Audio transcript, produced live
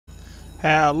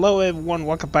Hello everyone,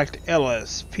 welcome back to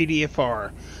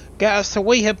LSPDFR. Guys, so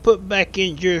we have put back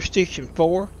in Jurisdiction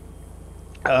 4.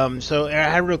 So I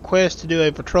had a request to do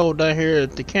a patrol down here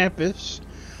at the campus.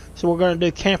 So we're going to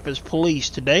do campus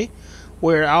police today.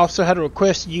 Where I also had a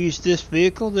request to use this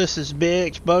vehicle. This is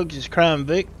BX Bugs' Crime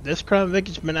Vic. This Crime Vic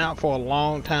has been out for a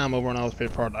long time over on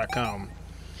LSPDFR.com.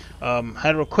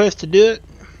 Had a request to do it.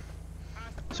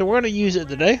 So we're going to use it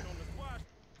today.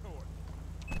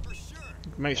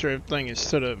 Make sure everything is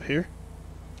set up here.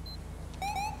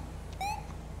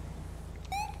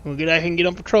 We'll get out here and get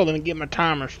on patrol. Let me get my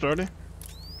timer started.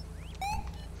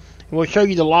 And we'll show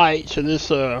you the lights of this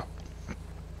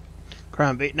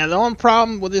crime beat. Now the only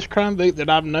problem with this crime beat that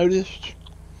I've noticed,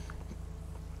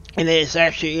 and it's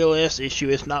actually an ELS issue,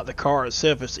 it's not the car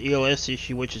itself, it's the ELS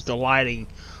issue, which is the lighting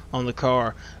on the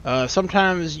car.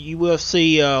 Sometimes you will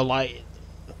see like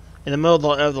in the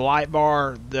middle of the light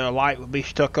bar, the light will be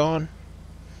stuck on.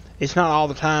 It's not all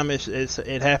the time,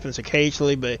 it happens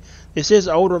occasionally, but this is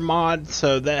older mod,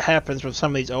 so that happens with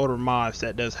some of these older mods.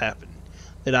 That does happen,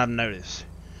 that I've noticed.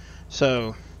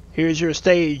 So, here's your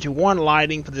stage 1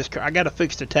 lighting for this car. I gotta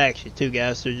fix the taxi too,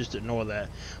 guys, so just ignore that.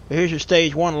 But here's your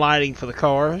stage 1 lighting for the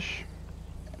cars.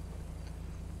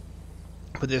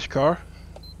 For this car.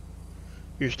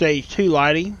 Your stage 2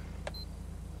 lighting.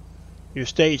 Your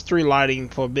stage 3 lighting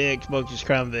for BX Bugs'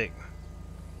 Crown Vic.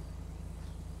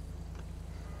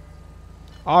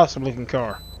 Awesome looking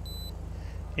car.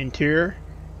 Interior.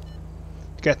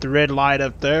 It's got the red light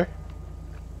up there.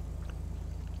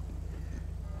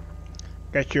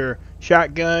 Got your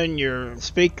shotgun, your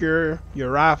speaker,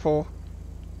 your rifle,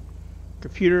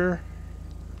 computer.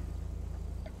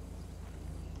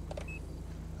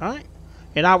 Alright.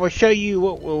 And I will show you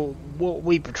what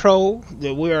we patrol.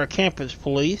 That we are campus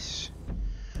police.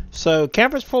 So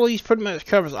campus police pretty much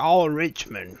covers all of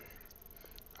Richmond.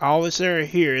 All this area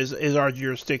here is our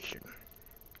jurisdiction.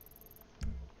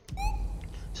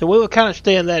 So we will kind of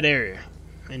stay in that area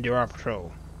and do our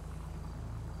patrol.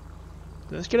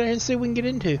 So let's get out here and see what we can get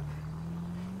into.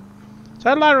 So I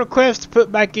had a lot of requests to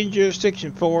put back in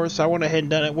Jurisdiction 4, so I went ahead and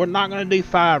done it. We're not going to do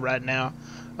 5 right now.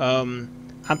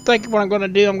 I'm thinking what I'm going to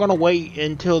do, I'm going to wait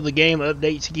until the game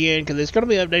updates again, because it's going to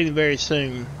be updating very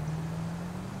soon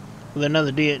with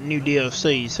another new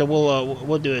DLC. So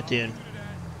we'll do it then.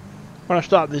 I'm going to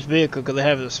stop this vehicle because they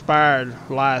have an expired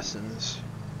license.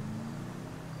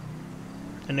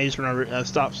 And they just run a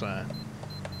stop sign.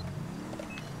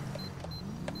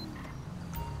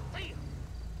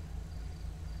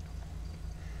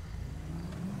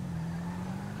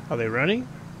 Are they running?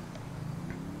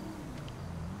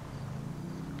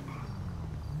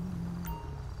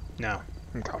 No.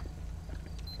 Okay.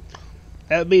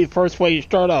 That would be the first way you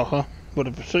start off, huh? With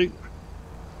a pursuit.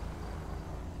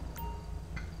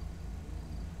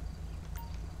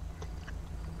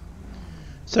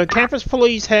 So campus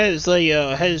police has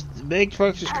Big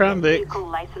Bugs' Crime Vic.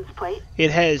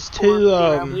 It has two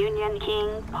Union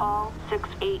King Paul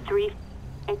 683,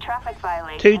 a traffic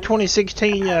violation. Two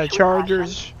 2016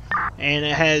 Chargers, and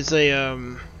it has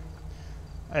a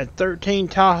 13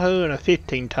 Tahoe and a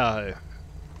 15 Tahoe.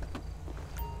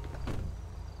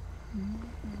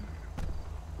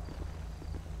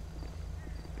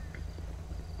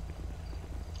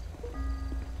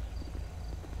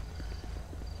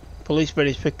 Police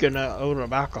buddies picking up odor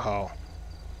of alcohol.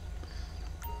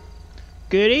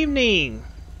 Good evening,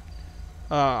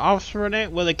 Officer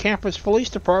Renette with the campus police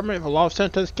department, for Los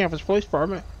Santos Campus Police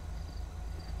Department.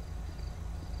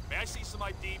 May I see some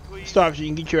ID, please? Stop so you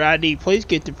can get your ID. Please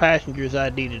get the passenger's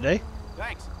ID today.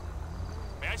 Thanks.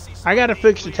 May I see some I gotta ID,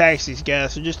 fix the please? taxis,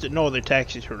 guys, so just ignore the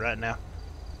taxis for right now.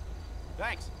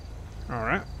 Thanks.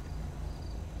 Alright.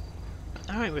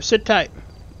 Alright, well, sit tight.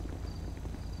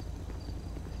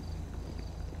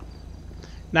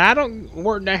 Now, I don't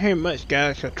work down here much,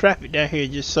 guys, because traffic down here is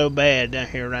just so bad down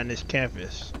here around this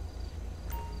campus.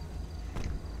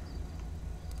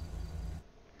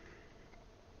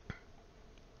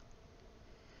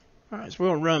 Alright, so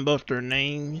we'll run both their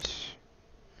names.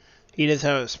 He does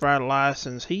have a expired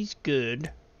license. He's good.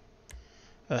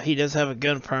 He does have a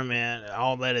gun permit.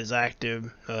 All that is active.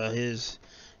 His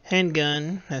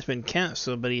handgun has been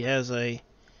canceled, but he has a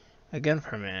gun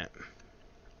permit.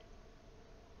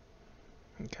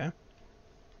 Okay.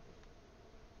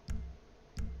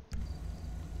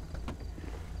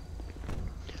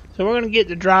 So we're gonna get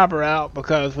the driver out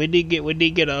because we did get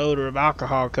an odor of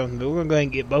alcohol coming, but we're gonna go ahead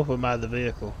and get both of them out of the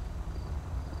vehicle.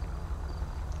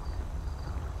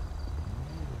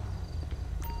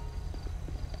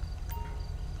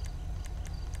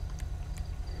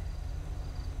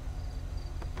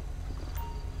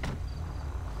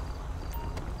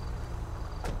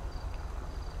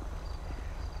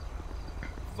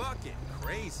 Fucking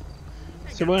crazy.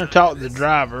 So we're gonna talk to the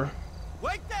driver.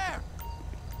 Wait there!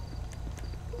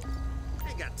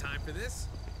 Ain't got time for this.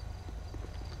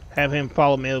 Have him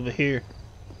follow me over here.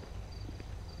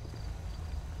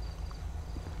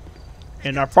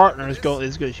 And our partner is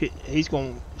going. She's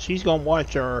gonna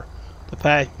watch the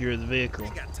passenger of the vehicle.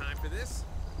 Ain't got time for this.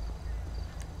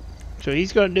 So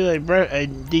he's gonna do a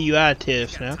DUI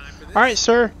test now. All right,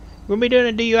 sir. We'll be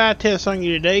doing a DUI test on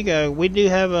you today. We do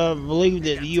have believe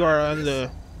that you are under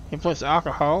the influence of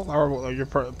alcohol, or your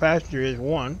passenger is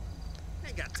one.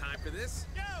 Ain't got time for this.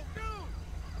 Yo, dude!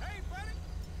 Hey, buddy!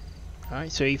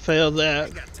 Alright, so he failed that.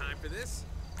 Ain't got time for this.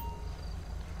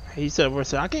 He said, "Well,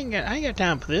 I ain't got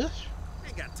time for this."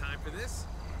 Ain't got time for this.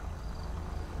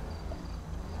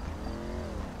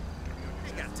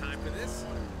 Ain't got time for this.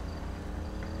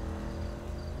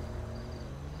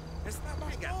 It's not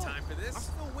my Ain't got time for this. I'm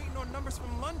still waiting on numbers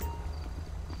from London.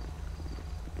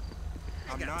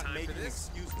 I'm not making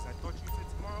excuses. I thought you said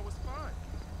tomorrow was fine.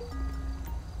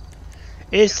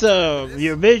 It's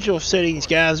your visual settings,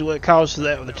 guys. What causes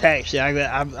that with the taxi?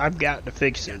 I've got to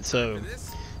fix it. So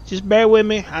just bear with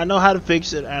me. I know how to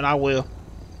fix it, and I will.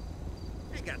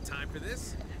 Ain't got time for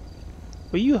this.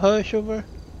 Will you hush over?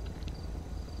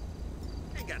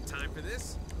 Ain't got time for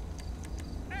this.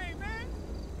 Hey, man.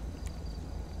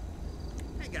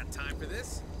 Ain't got time for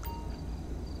this.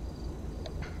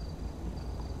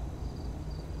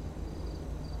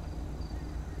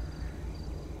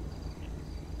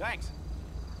 Thanks.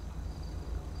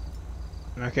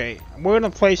 Okay, we're gonna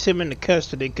place him into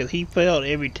custody because he failed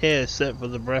every test except for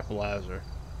the breathalyzer.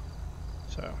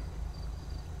 So,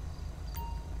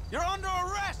 You're under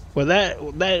arrest. well,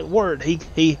 that word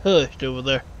he hushed over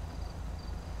there.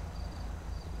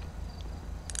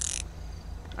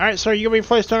 All right, sir, you're gonna be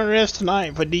placed under arrest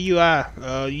tonight for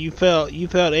DUI. You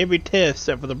failed every test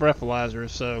except for the breathalyzer,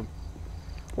 so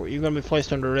you're gonna be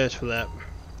placed under arrest for that.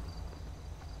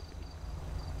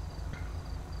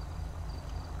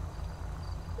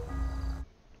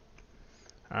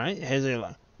 Alright, it has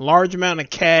a large amount of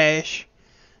cash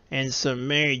and some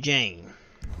Mary Jane.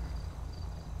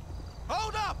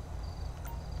 Hold up!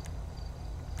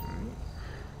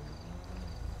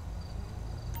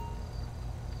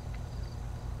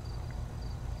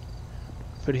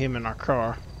 Put him in our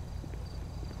car.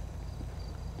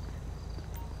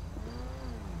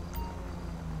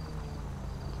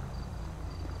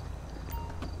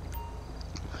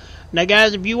 Now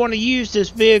guys, if you want to use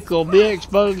this vehicle,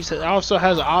 BX Bogus also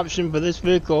has an option for this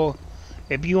vehicle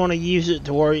if you want to use it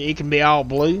to where it can be all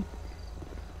blue.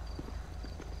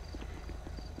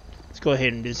 Let's go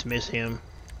ahead and dismiss him.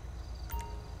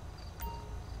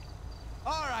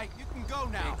 Alright, you can go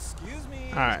now. Excuse me.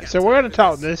 Alright, so we're going to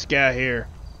talk to this guy here.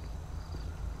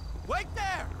 Wait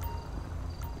there!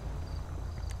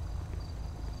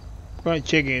 I'm going to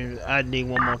check his ID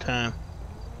one more time.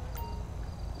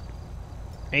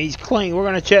 He's clean. We're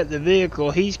gonna check the vehicle.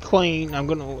 He's clean.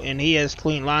 And he has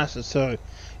clean license. So, if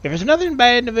there's nothing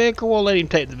bad in the vehicle, we'll let him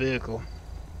take the vehicle.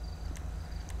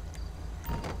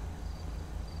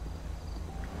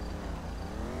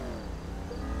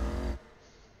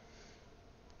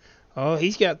 Oh,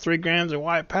 he's got 3 grams of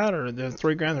white powder. There's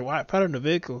 3 grams of white powder in the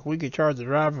vehicle. We could charge the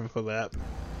driver for that.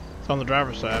 It's on the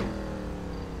driver's side.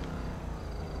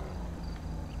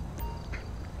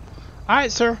 All right,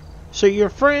 sir. So your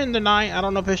friend tonight, I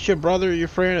don't know if it's your brother or your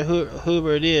friend or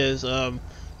whoever it is,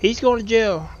 he's going to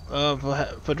jail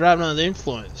for driving under the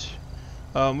influence.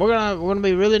 We're gonna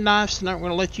be really nice tonight. We're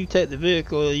gonna let you take the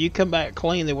vehicle. You come back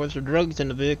clean. There was some drugs in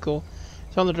the vehicle.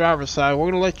 It's on the driver's side. We're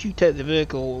gonna let you take the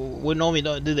vehicle. We normally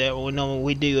don't do that.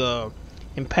 We do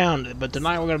impound it. But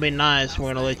tonight we're gonna be nice.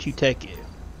 We're gonna let you take it.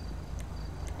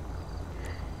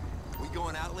 We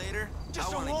going out later?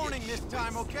 Just a warning this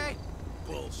time, okay?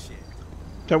 Bullshit.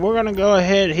 So we're gonna go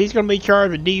ahead. He's gonna be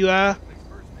charged with DUI.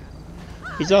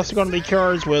 He's also gonna be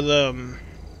charged with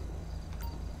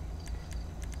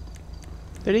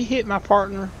Did he hit my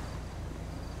partner?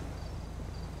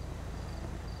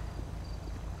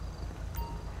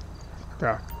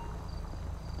 Yeah.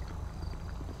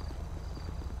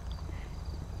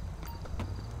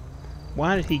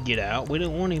 Why did he get out? We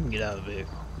didn't want him to get out of the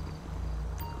vehicle.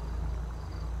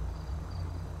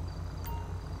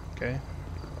 Okay.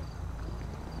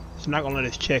 It's not gonna let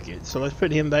us check it, so let's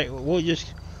put him back.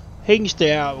 He can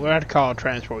stay out. We'll have to call a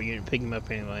transport unit to pick him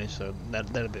up anyway, so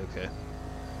that'll be okay.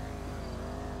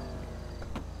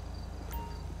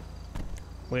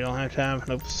 We don't have time for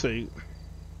no pursuit.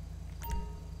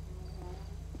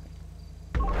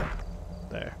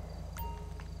 There.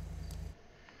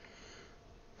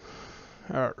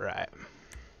 Alright.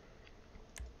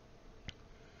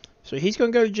 So he's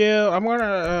gonna go to jail. I'm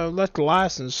gonna let the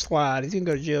license slide. He's gonna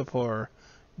go to jail for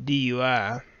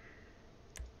DUI.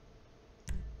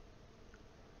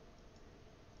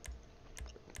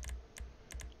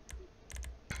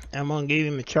 I'm gonna give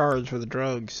him a charge for the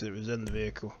drugs that was in the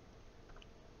vehicle.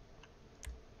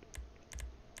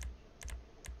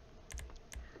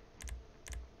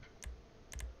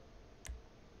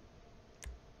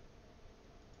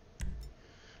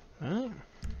 Alright.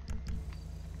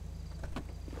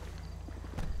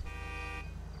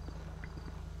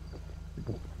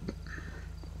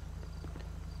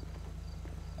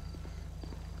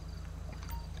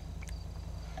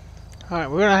 Alright,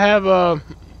 we're gonna have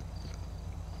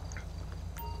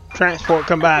transport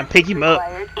come by and pick him up.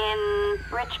 In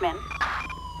Richmond.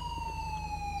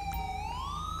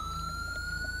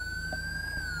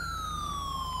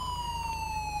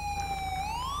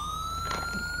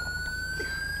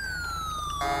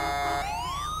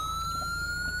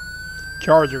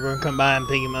 Charger gonna come by and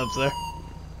pick him up there.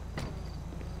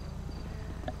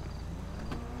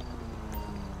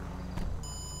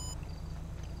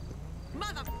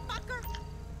 Motherfucker!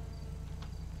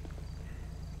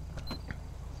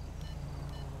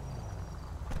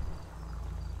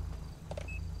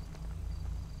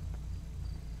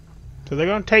 So they're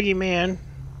gonna take him in.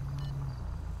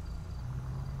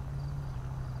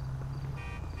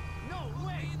 No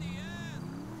way! In the ass!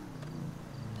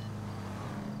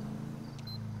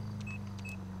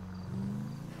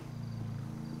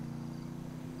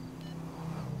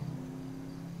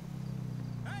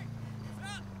 Hey!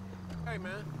 What's up? Hey,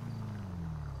 man.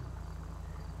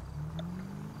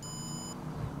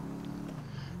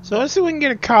 So let's see if we can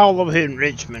get a call over here in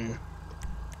Richmond.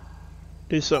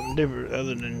 Do something different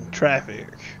other than traffic.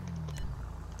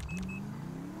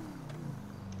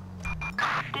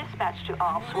 Dispatch to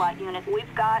all SWAT units.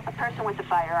 We've got a person with a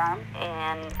firearm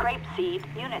in Grapeseed.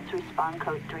 Units respond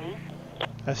code 3.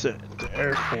 That's at the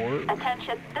airport.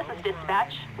 Attention, this is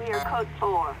dispatch. We are code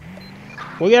 4.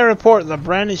 We gotta report the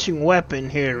brandishing weapon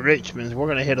here in Richmond. We're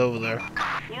gonna head over there.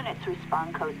 Units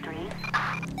respond code 3.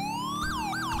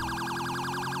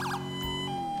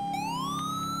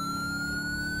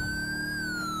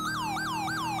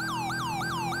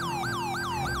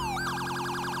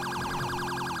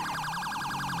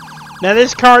 Now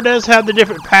this car does have the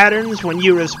different patterns when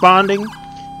you're responding.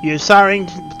 Your siren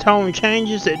tone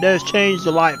changes, it does change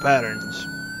the light patterns,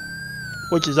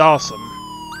 which is awesome.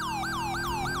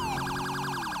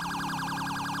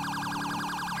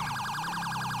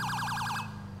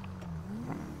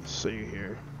 Let's see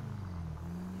here.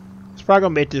 It's probably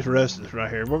gonna be at this rest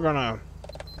right here. We're gonna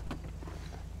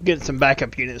get some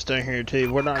backup units down here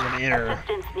too. We're not gonna enter.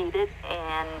 Assistance needed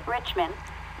in Richmond.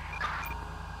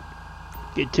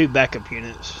 Get 2 backup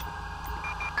units.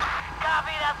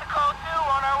 Copy, that's a code 2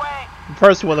 on our way. The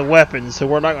person with a weapon, so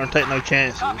we're not gonna take no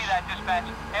chances. Copy that, dispatch.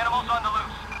 Animals on the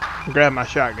loose. Grab my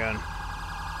shotgun.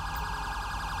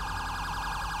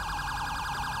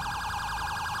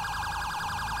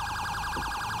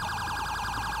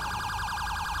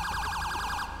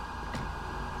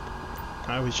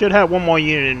 Alright, we should have one more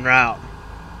unit en route.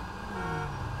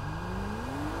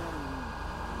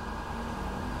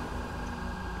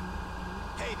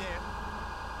 Hey there.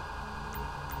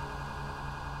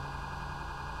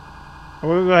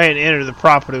 We're gonna go ahead and enter the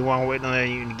property while we're waiting on that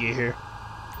unit to get here.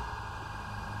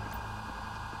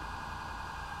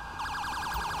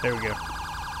 There we go.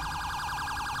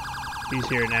 He's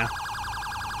here now.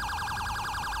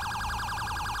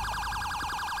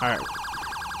 Alright.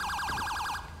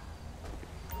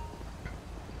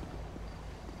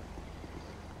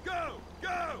 Go!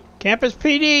 Go! Campus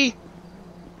PD!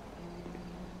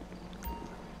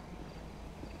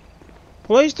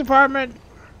 Police Department!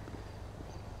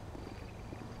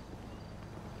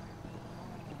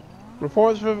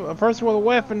 Reports for a person with a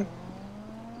weapon.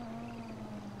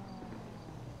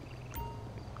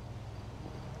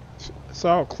 It's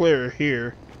all clear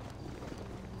here.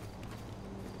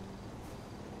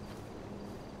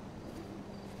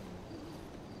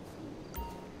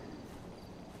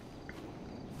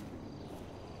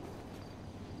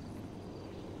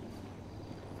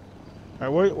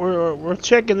 Alright, we're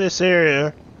checking this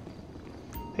area.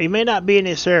 He may not be in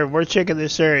this area. We're checking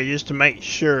this area just to make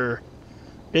sure.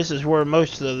 This is where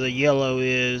most of the yellow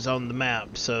is on the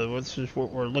map, so this is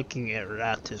what we're looking at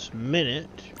right this minute.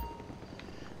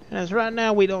 And as right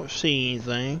now, we don't see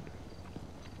anything.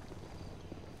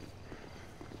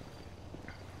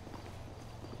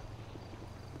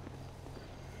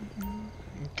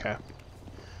 Okay.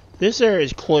 This area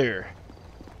is clear.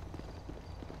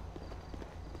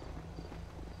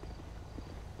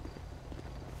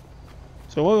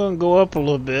 So we're gonna go up a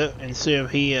little bit and see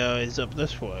if he is up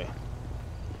this way.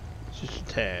 Just a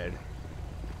tad.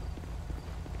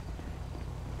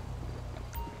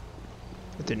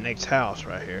 At the next house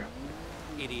right here.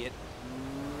 Idiot.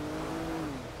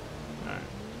 Alright.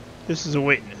 This is a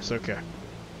witness, okay.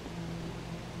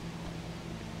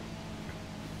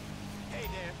 Hey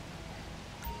there.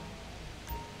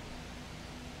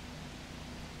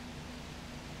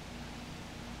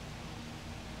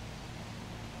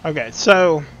 Okay,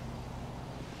 so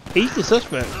he's the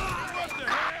suspect.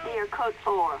 Air code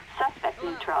 4. Suspect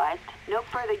neutralized. No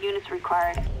further units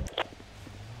required.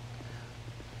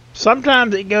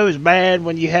 Sometimes it goes bad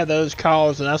when you have those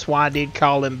calls, and that's why I did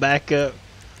call him back up.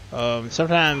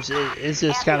 Sometimes it's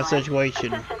this kind of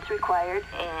situation. Assistance required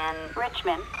in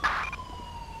Richmond.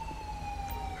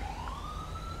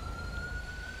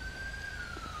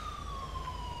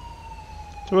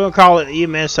 So we'll call it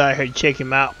EMS out here to check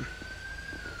him out.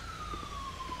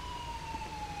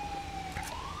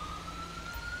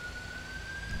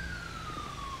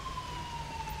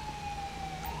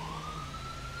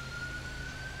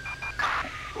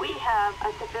 We have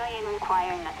a civilian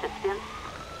requiring assistance.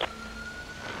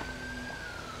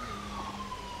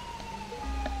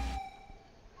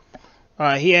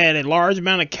 He had a large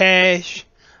amount of cash,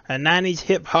 a 90s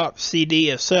hip hop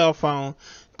CD, a cell phone,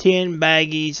 10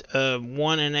 baggies of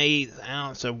 1 1/8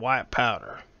 ounce of white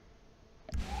powder.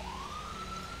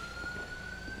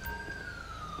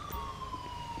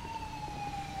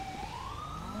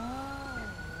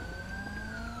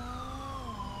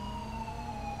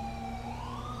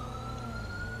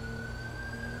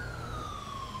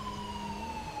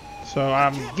 So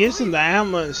I'm guessing the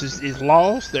ambulance is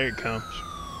lost. There it comes.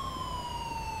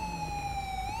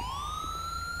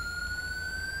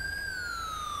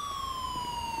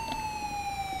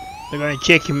 They're going to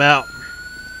check him out.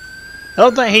 I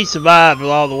don't think he survived with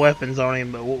all the weapons on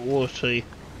him, but we'll see.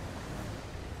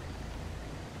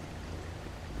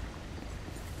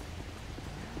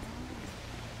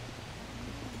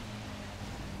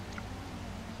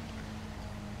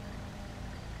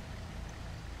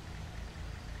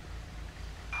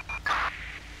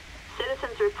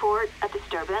 Citizens report a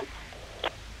disturbance.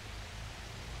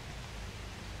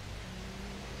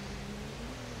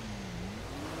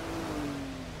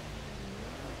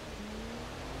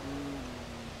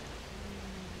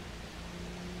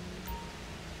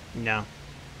 No.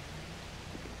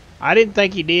 I didn't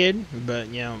think he did, but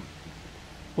you know,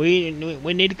 we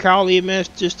need to call EMS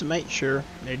just to make sure.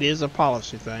 It is a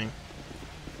policy thing.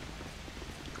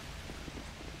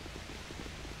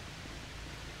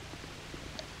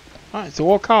 Alright, so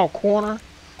we'll call Corner.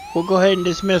 We'll go ahead and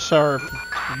dismiss our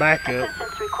backup.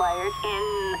 Assistance required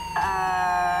in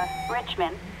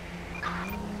Richmond.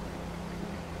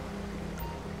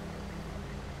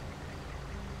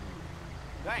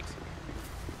 Thanks.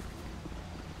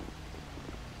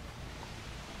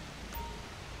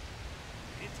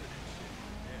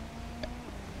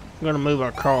 I'm gonna move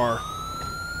our car.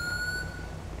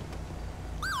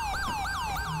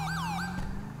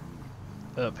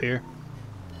 Up here.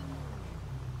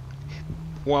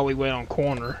 While we wait on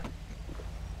Corner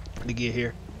to get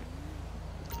here.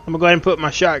 I'm gonna go ahead and put my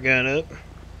shotgun up.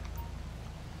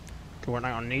 Cause we're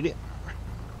not gonna need it.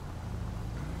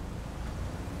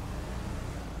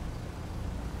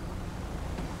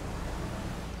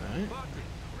 Alright. Fucking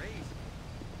crazy.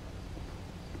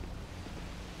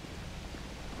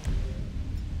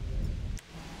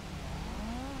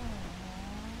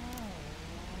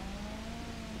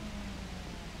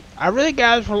 I really,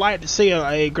 guys, would like to see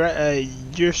a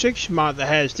jurisdiction mod that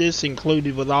has this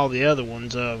included with all the other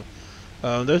ones.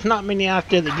 There's not many out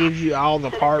there that gives you all the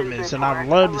departments, and I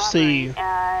would love to see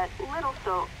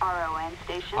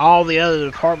all the other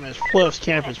departments plus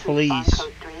campus police.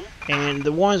 And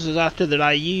the ones that's out there that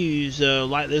I use,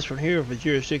 like this one here for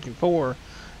Jurisdiction 4,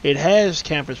 it has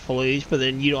campus police, but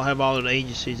then you don't have all of the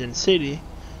agencies in the city.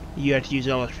 You have to use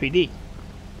LSPD.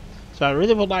 So I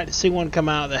really would like to see one come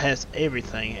out that has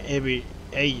everything, every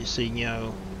agency, you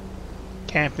know,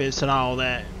 campus and all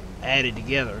that added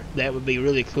together. That would be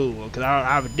really cool, because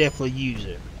I would definitely use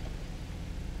it.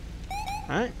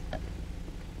 Alright.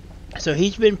 So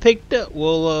he's been picked up.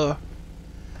 We'll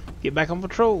get back on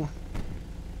patrol.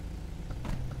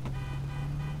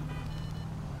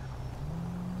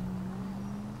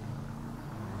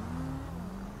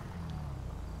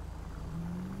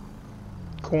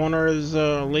 Corner is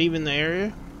leaving the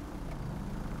area.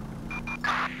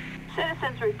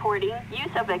 Citizens reporting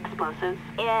use of explosives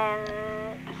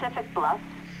in Pacific Bluffs.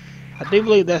 I do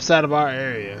believe that's out of our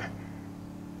area.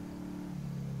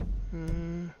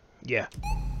 Yeah.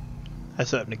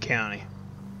 That's up in the county.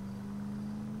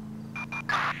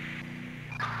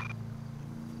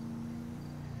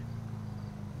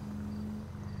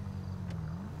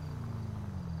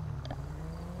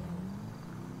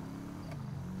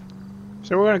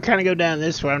 So we're going to kind of go down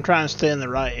this way. I'm trying to stay in the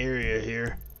right area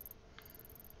here.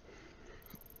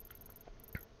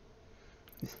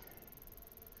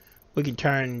 We can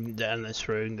turn down this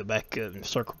road and go back up and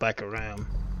circle back around.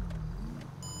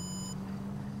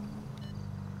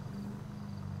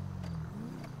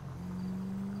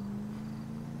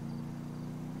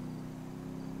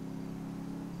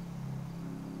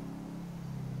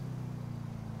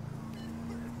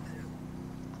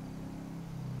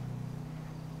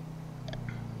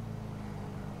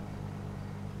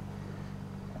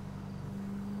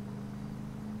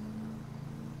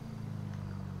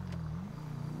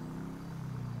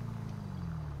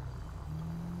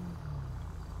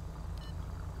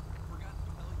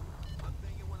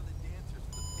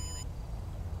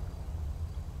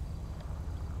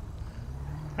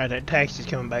 Alright, that taxi's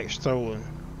coming back stolen.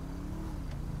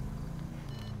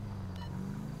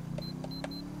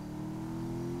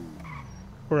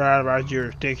 We're out of our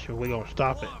jurisdiction. We're gonna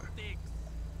stop it.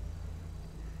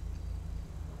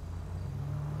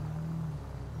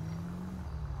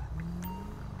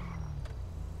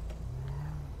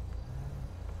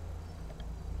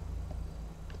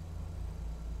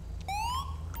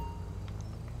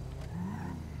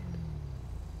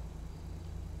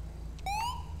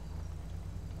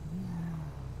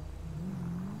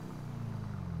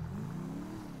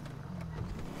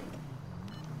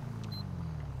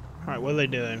 Alright, what are they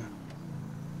doing?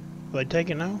 Are they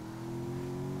taking now?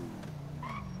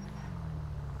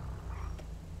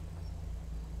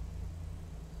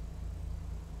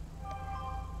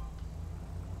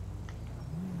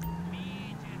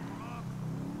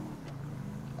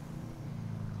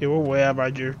 Yeah, we're way out of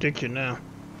our jurisdiction now.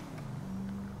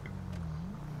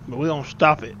 But we gonna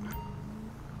stop it.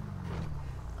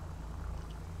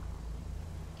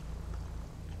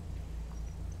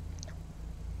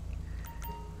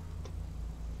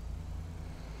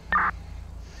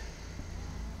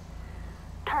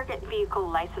 Target vehicle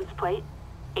license plate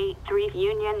 83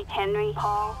 Union Henry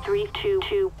Hall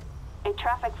 322. A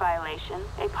traffic violation,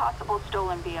 a possible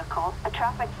stolen vehicle, a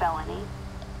traffic felony.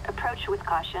 Approach with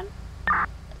caution.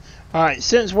 Alright,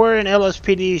 since we're in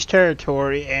LSPD's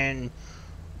territory and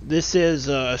this is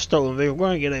a stolen vehicle,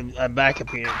 we're going to get a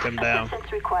backup unit to come down.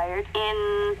 Assistance required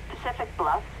in Pacific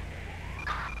Bluff.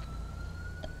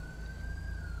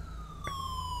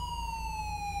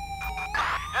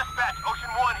 Dispatch, Ocean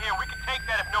 1 here. We can take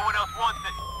that if no one else wants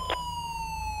it.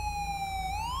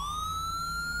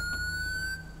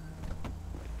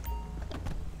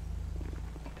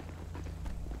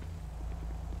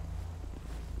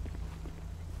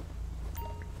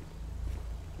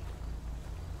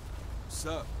 What's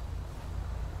up?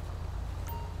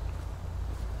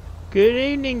 Good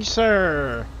evening,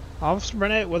 sir. Officer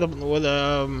Burnett with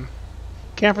a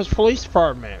Campus Police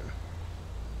Department.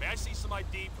 May I see some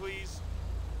ID, please?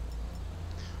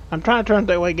 I'm trying to turn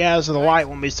that way, guys, so the light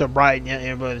won't be so bright in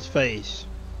everybody's face.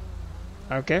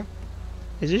 Okay.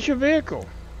 Is this your vehicle?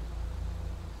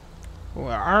 Well,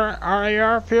 our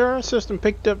ARFR system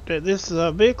picked up that this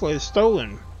vehicle is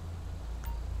stolen.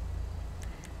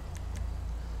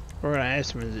 We're gonna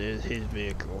ask him is his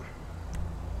vehicle.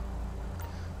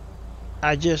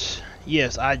 I just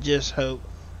hope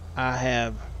I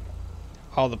have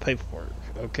all the paperwork.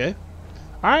 Okay.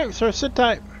 Alright, sir, sit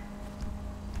tight.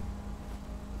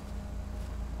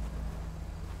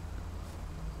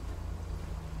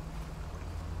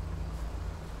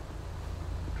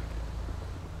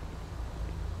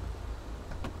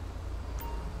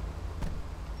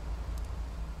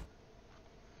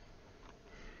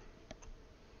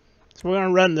 So we're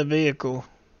gonna run the vehicle.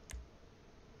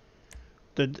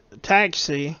 The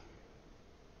taxi,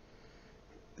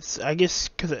 I guess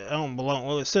because it don't belong,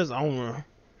 well, it says owner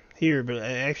here, but it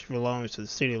actually belongs to the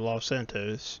city of Los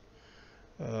Santos.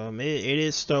 It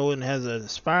is stolen, has an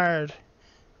expired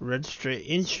registry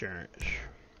insurance.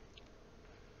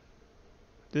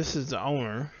 This is the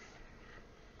owner.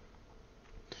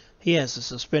 He has a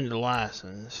suspended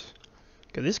license.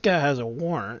 Cause this guy has a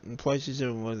warrant and places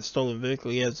him with a stolen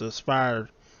vehicle. He has an expired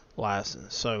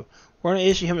license. So we're gonna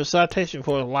issue him a citation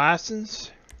for his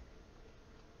license.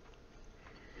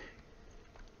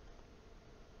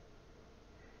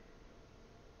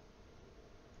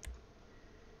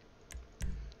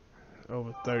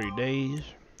 Over 30 days.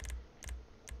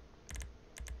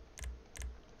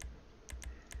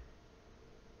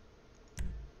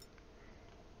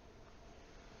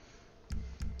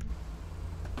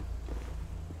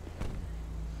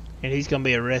 And he's gonna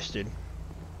be arrested.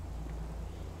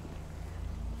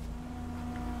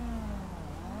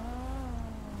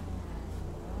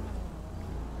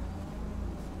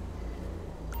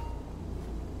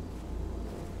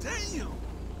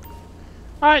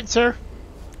 Alright, sir.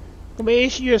 Gonna be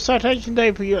issuing you a citation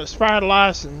today for your expired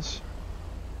license.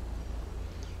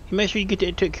 You make sure you get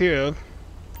that took care of.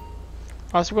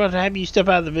 Also, we're going to have you step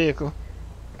out of the vehicle.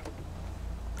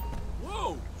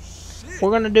 Whoa, shit.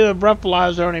 We're going to do a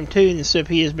breathalyzer on him too and see if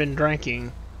he has been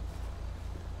drinking.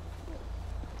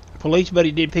 Police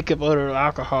buddy did pick up odor of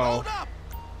alcohol. Hold up.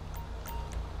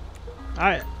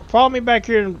 Alright, follow me back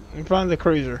here in front of the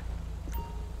cruiser.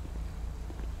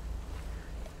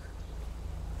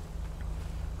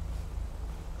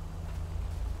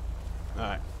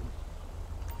 Alright.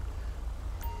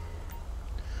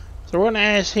 So we're going to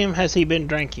ask him, has he been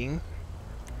drinking?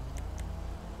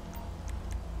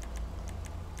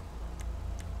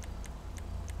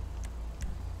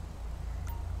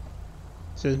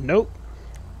 Says nope.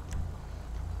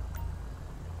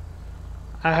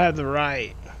 I have the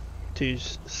right to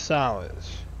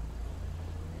silence.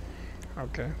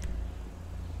 Okay.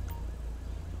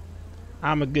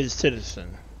 I'm a good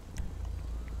citizen.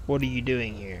 What are you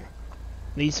doing here?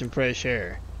 Need some fresh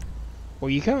air.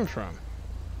 Where you coming from?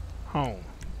 Home.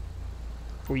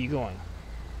 Where you going?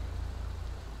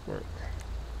 Work.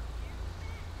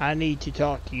 I need to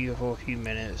talk to you for a few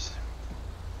minutes.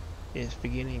 It's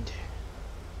beginning to...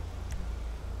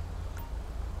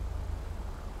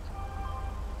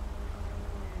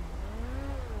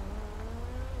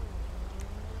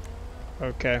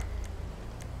 Okay.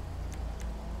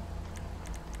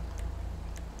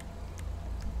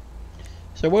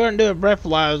 So we're gonna do a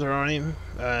breathalyzer on him,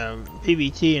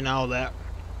 PBT and all that.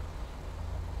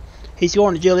 He's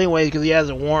going to jail anyway because he has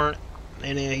a warrant,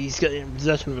 and he's got in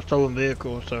possession of a stolen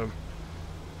vehicle. So.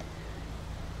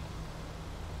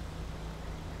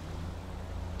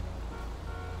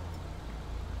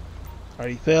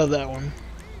 Alright, he failed that one.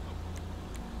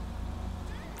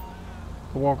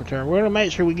 The walk return. We're gonna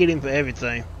make sure we get him for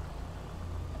everything.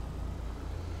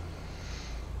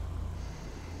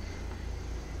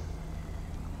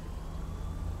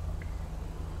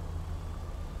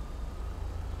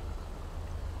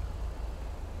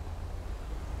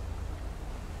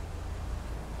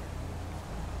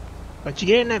 But you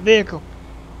get in that vehicle.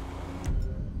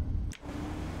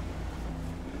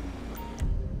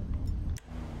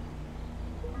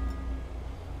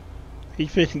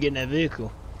 He's fixing to get in that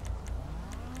vehicle.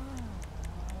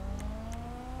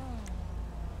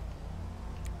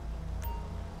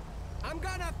 I'm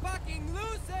gonna fucking lose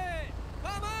it!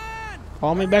 Come on!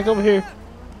 Follow me back over here.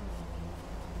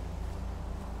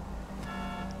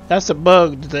 That's a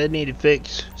bug that they need to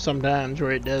fix sometimes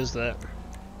where it does that.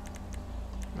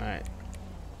 Alright.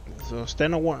 So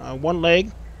stand on one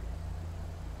leg.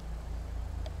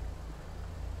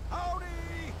 Howdy!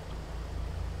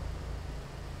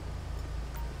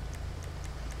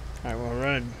 Alright, we'll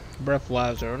run a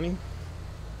breathalyzer on him.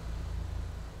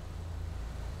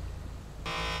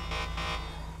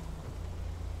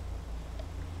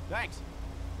 Thanks.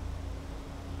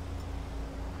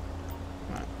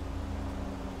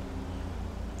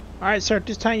 Alright, sir, at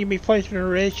this time you'll be placed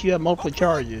under arrest. You have multiple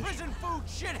charges. Prison food,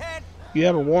 shithead! You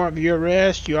have a warrant for your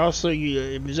arrest. You also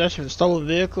in possession of a stolen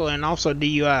vehicle and also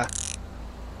DUI.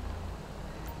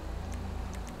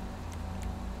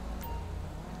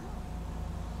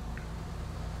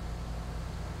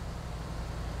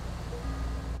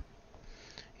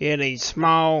 He had a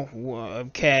small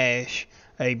of cash,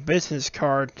 a business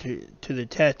card to the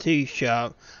tattoo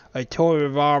shop, a toy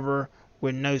revolver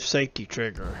with no safety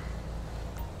trigger.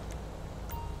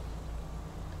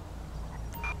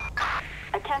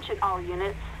 Attention all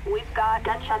units. We've got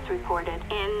gunshots reported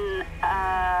in,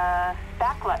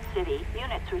 Backlot City.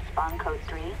 Units respond code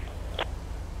 3.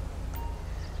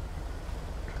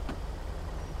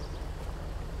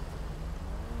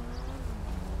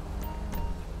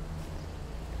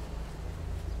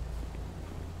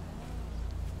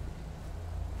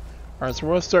 Alright, so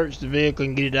we'll search the vehicle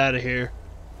and get it out of here.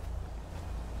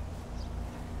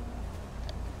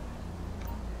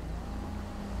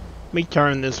 Let me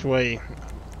turn this way.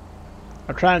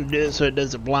 I'm trying to do it so it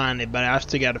doesn't blind it, but I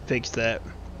still got to fix that.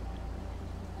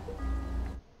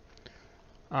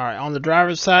 Alright, on the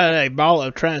driver's side, a bottle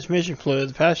of transmission fluid.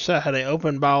 The passenger side had an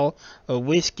open bottle of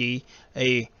whiskey,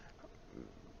 a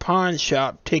pawn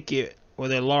shop ticket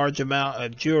with a large amount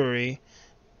of jewelry,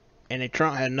 and the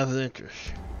trunk had nothing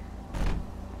interest.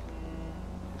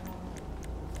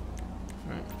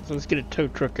 Alright, so let's get a tow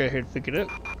truck out here to pick it up.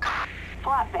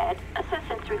 Flatbed.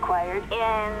 Assistance required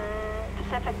in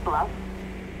Pacific Bluff.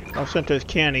 Los Santos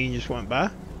County just went by.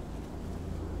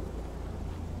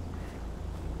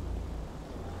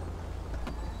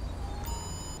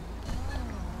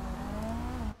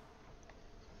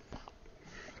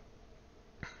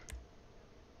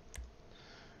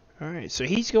 Alright, so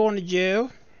he's going to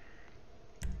jail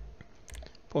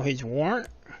for his warrant.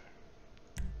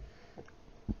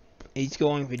 He's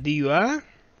going for DUI.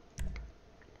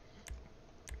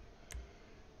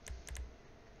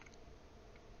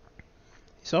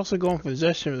 He's also going for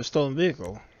possession of a stolen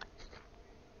vehicle.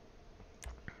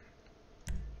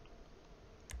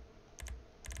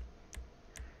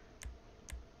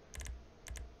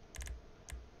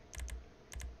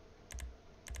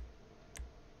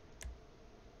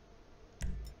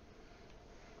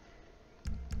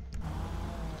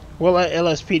 We'll let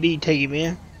LSPD take him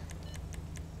in.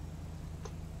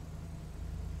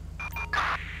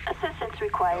 Assistance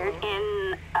required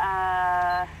in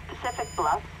Pacific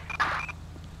Bluff.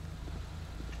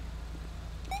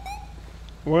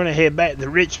 We're gonna head back to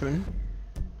Richmond,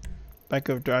 back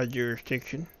up to our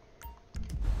jurisdiction.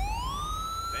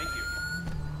 Thank you.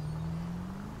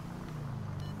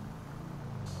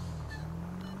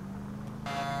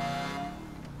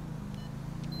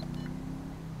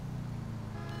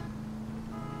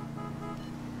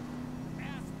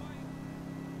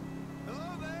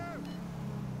 Hello there.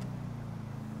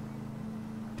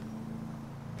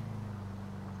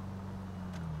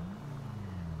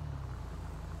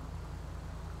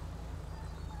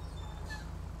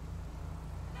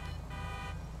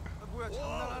 뭐야,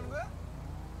 장난하는 거야?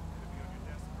 It'll be on your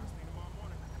desk first thing tomorrow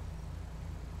morning.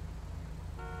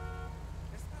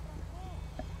 It's not my fault.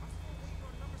 I'm still waiting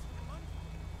on numbers from the money.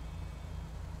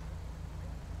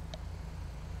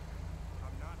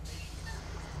 I'm not making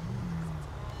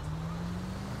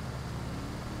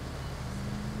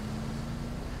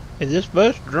Is this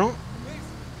bus drunk?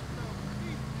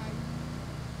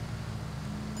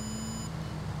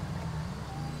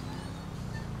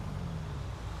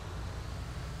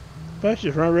 Bus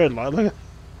just run red light. Look at.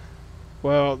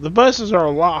 Well, the buses are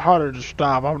a lot harder to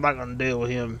stop. I'm not gonna deal with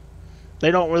him.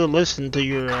 They don't really listen to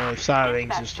your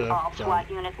sirens and Dispatch to all stuff. So. SWAT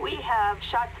units. We have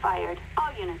shots fired.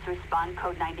 All units respond.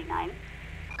 Code 99.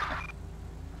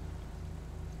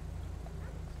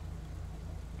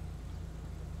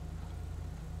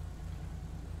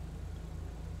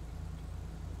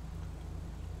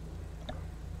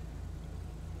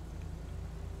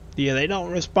 Yeah, they don't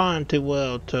respond too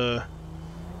well to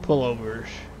pullovers.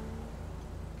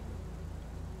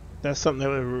 That's something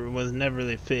that was never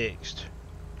really fixed.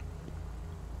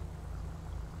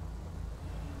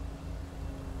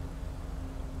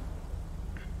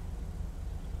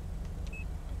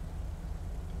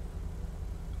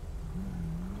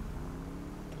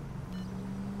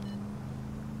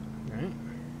 Alright.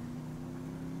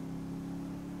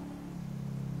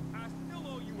 I still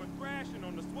owe you a thrashing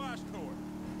on the swash court.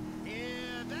 Yeah,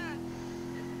 that.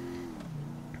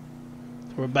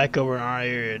 We're back over in our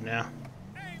area now.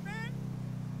 Hey, man.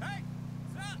 Hey,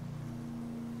 stop.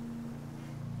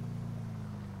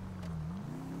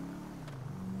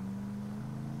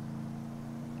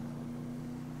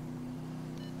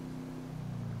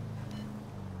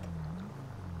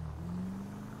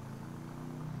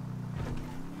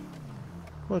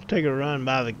 Let's take a run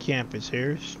by the campus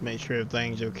here, just make sure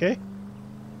everything's okay.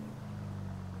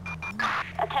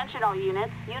 Attention all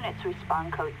units. Units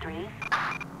respond. Code 3.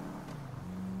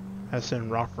 That's in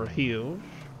Rockford Hills.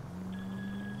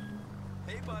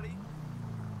 Hey, buddy.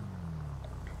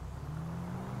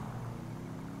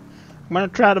 I'm gonna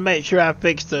try to make sure I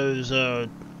fix those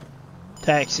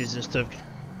taxis and stuff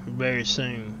very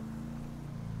soon.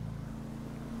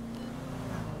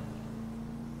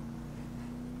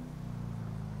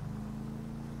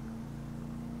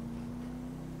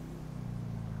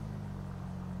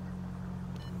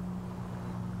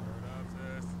 Word up,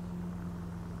 sis.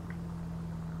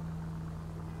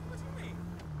 What you mean?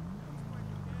 Looks like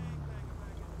a gangbanger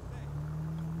back in the day.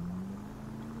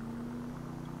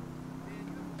 Man,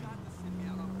 you have got to send me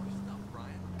out on more stuff,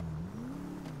 Brian.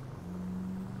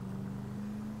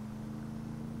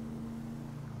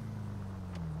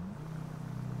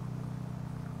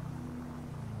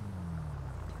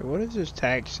 What is this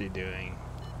taxi doing?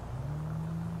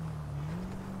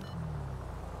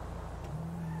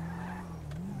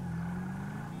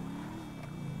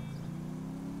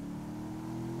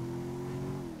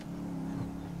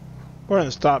 We're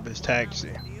gonna stop this taxi.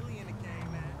 Yo, dude!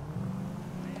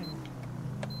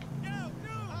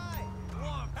 Hi! Come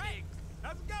on, hey!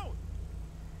 How's it going?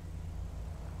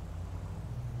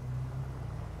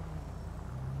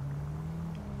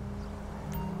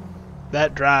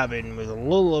 That driving was a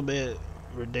little bit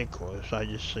ridiculous, I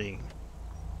just see.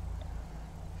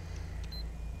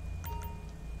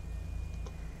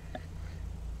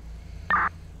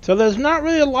 So there's not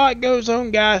really a lot goes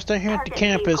on, guys, down here at the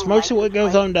campus. Most of what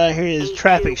goes on down here is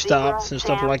traffic stops and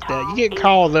stuff like that. You get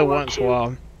called there once in a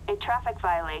while. A traffic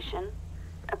violation.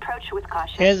 Approach with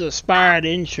caution. Has expired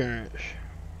insurance.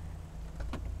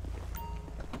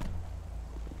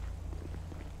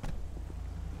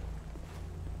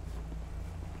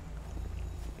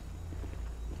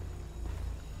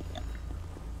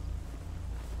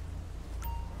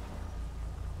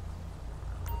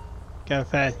 Got a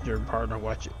passenger partner,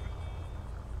 watch it.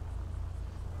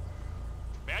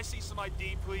 May I see some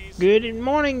ID, please? Good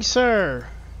morning, sir.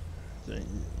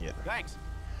 Yeah. Thanks.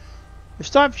 We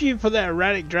stopped you for that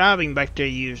erratic driving back there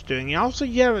you was doing. And also,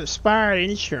 you have expired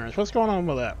insurance. What's going on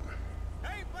with that?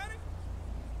 Hey,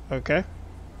 buddy. Okay.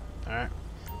 Alright.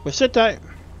 Well, sit tight.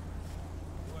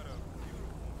 What a beautiful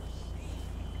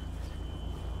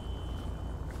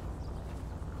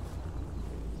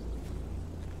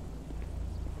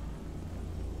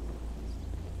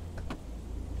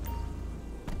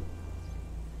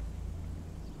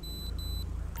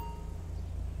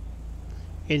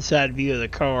Inside view of the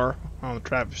car on the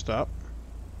traffic stop.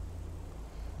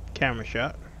 Camera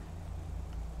shot.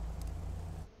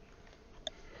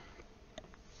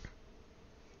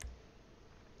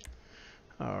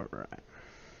 Alright.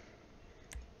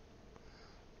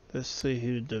 Let's see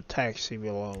who the taxi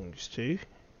belongs to.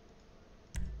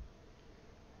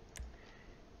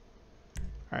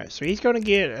 Alright, so he's going to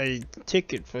get a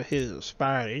ticket for his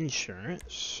expired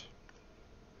insurance.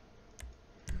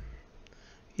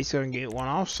 He's going to get one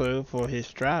also for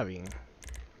his driving.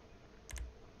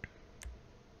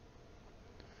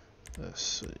 Let's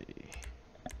see.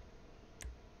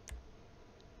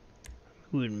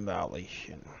 Wooden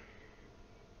violation.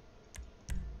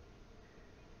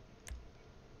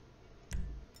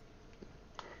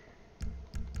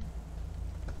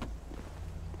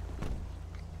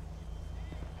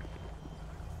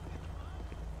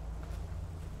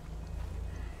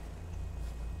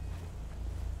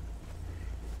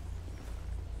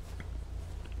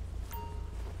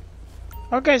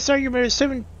 Okay, sir, you'll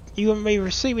be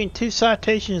receiving 2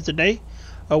 citations today.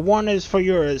 One is for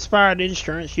your expired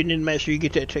insurance. You need to make sure you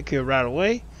get that taken care of right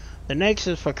away. The next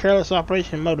is for careless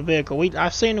operation of motor vehicle.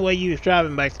 I've seen the way you was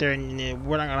driving back there, and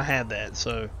we're not gonna have that.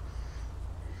 So,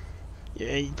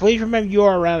 yeah, please remember you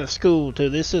are out of school too.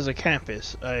 This is a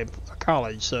campus, a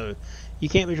college, so you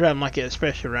can't be driving like that,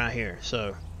 especially around here.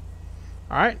 So,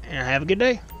 all right, and have a good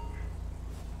day.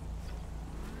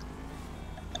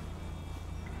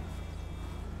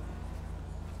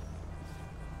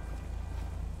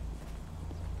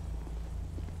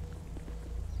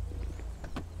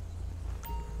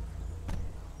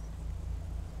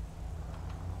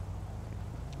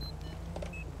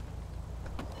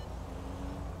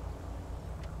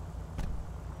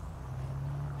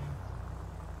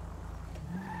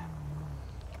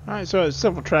 Alright, so it's a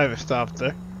simple traffic stop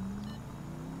there.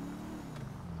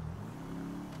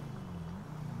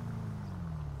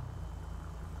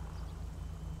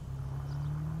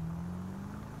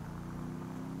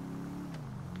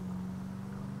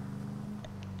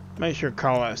 Make sure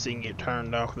call outs didn't get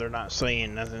turned off, they're not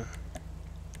saying nothing.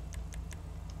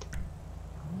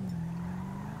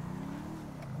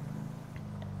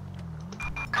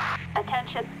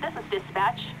 Attention, this is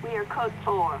dispatch. We are code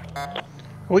 4.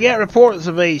 We got reports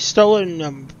of a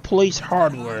stolen police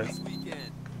hardware.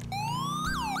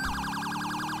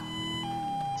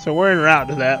 So we're en route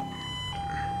to that.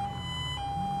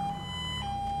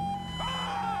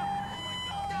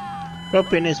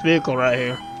 Up in this vehicle right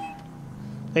here.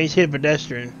 He's hit a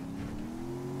pedestrian.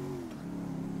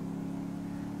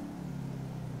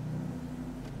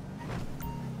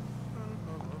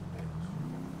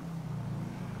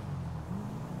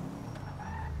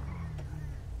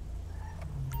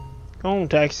 Go on,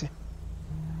 taxi.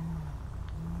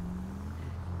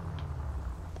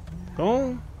 Go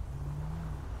on.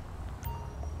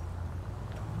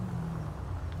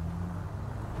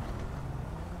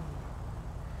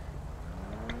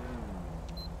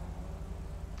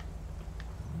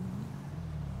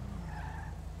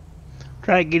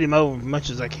 Try to get him over as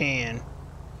much as I can. A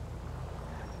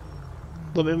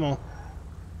little bit more.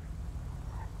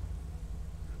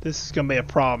 This is gonna be a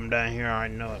problem down here, I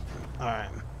know it. Alright.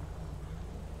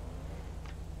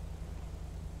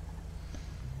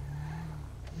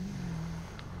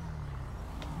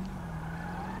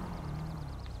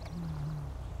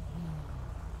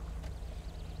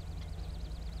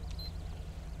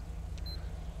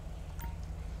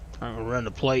 I'm gonna run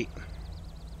the plate.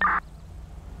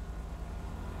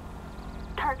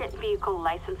 Target vehicle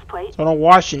license plate. So on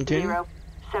Washington.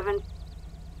 07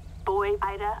 Boy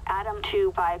Ida Adam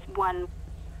 251.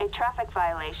 A traffic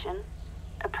violation.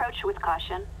 Approach with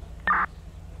caution.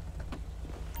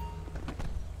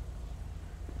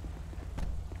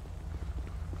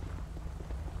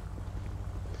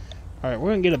 Alright,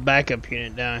 we're gonna get a backup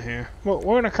unit down here. We're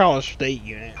gonna call a state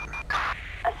unit.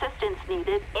 Assistance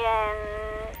needed in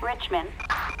Richmond.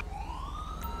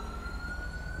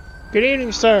 Good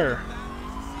evening, sir.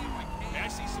 May I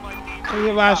see some ID? We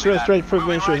get license registration proof of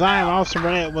insurance. I am Officer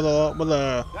Burnett with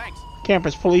a Thanks.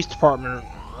 campus police department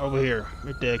over here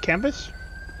at the campus.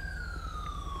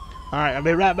 Alright, I'll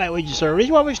be right back with you, sir. The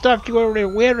reason why we stopped you over there,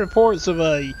 we had reports of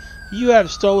you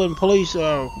have stolen police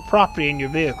property in your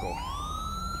vehicle.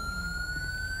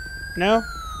 No?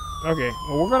 Okay,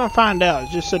 well we're gonna find out.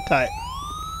 Just sit tight.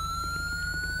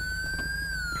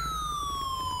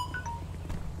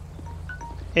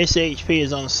 SHP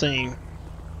is on the scene.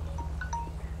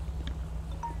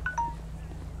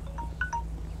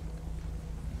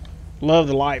 Love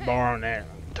the light bar on that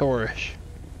Taurus.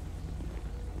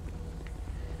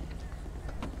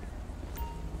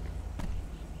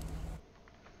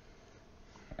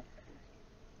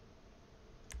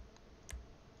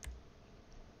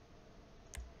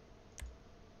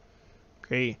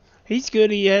 Okay, he's good.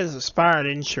 He has expired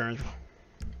insurance.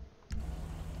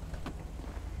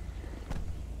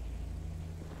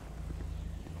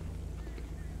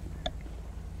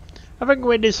 I think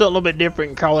we did something a little bit different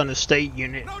and call in a state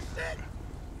unit. No shit.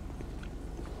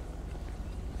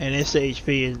 And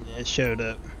SHP has showed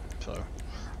up. So,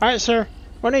 alright, sir.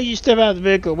 Why don't you step out of the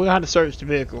vehicle? We'll have to search the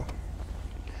vehicle.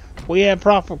 We have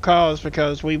probable cause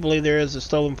because we believe there is a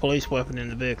stolen police weapon in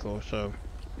the vehicle, so.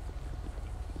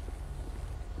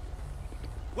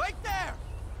 Wait there.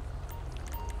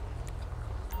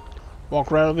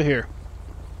 Walk right over here.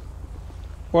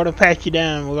 We're gonna pat you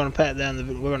down. We're gonna pat down the.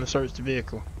 We're gonna search the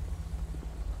vehicle.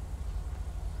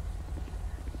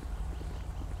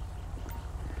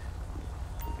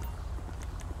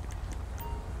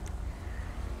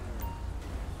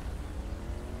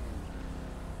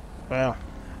 Well,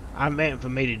 I meant for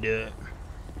me to do it.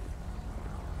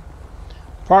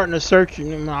 Partner searching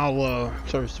him. I'll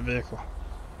search the vehicle.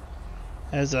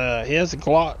 He has a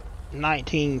Glock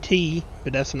 19T,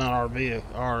 but that's not our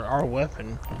vehicle, our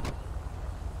weapon.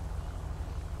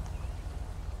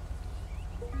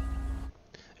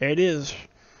 There it is.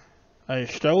 A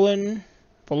stolen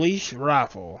police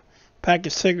rifle. Pack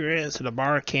of cigarettes and a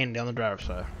bar of candy on the driver's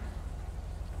side.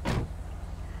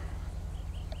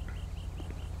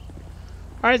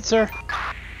 Alright, sir.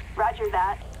 Roger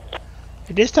that.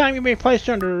 At this time, you're being placed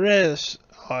under arrest.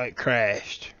 Oh, it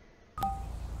crashed.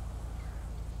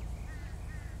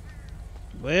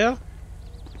 Well, I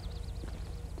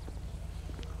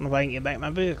don't know if I can get back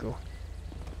my vehicle.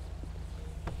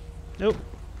 Nope.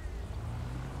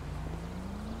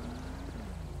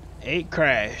 It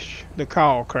crashed. The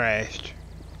call crashed.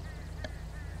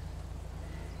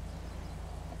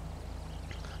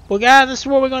 Well, guys, this is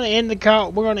where we're going to end the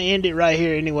call. We're going to end it right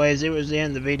here anyways. It was the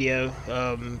end of the video.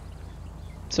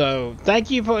 So,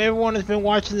 thank you for everyone that's been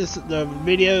watching the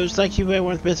videos. Thank you for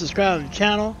everyone that's been subscribing to the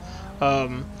channel.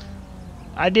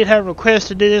 I did have a request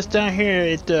to do this down here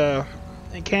at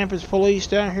Campus Police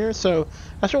down here. So,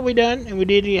 that's what we done. And we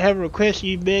did have a request to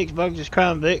you Biggs, Bugs,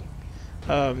 Crime Vic.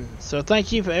 So,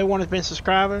 thank you for everyone that's been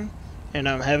subscribing. And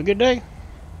have a good day.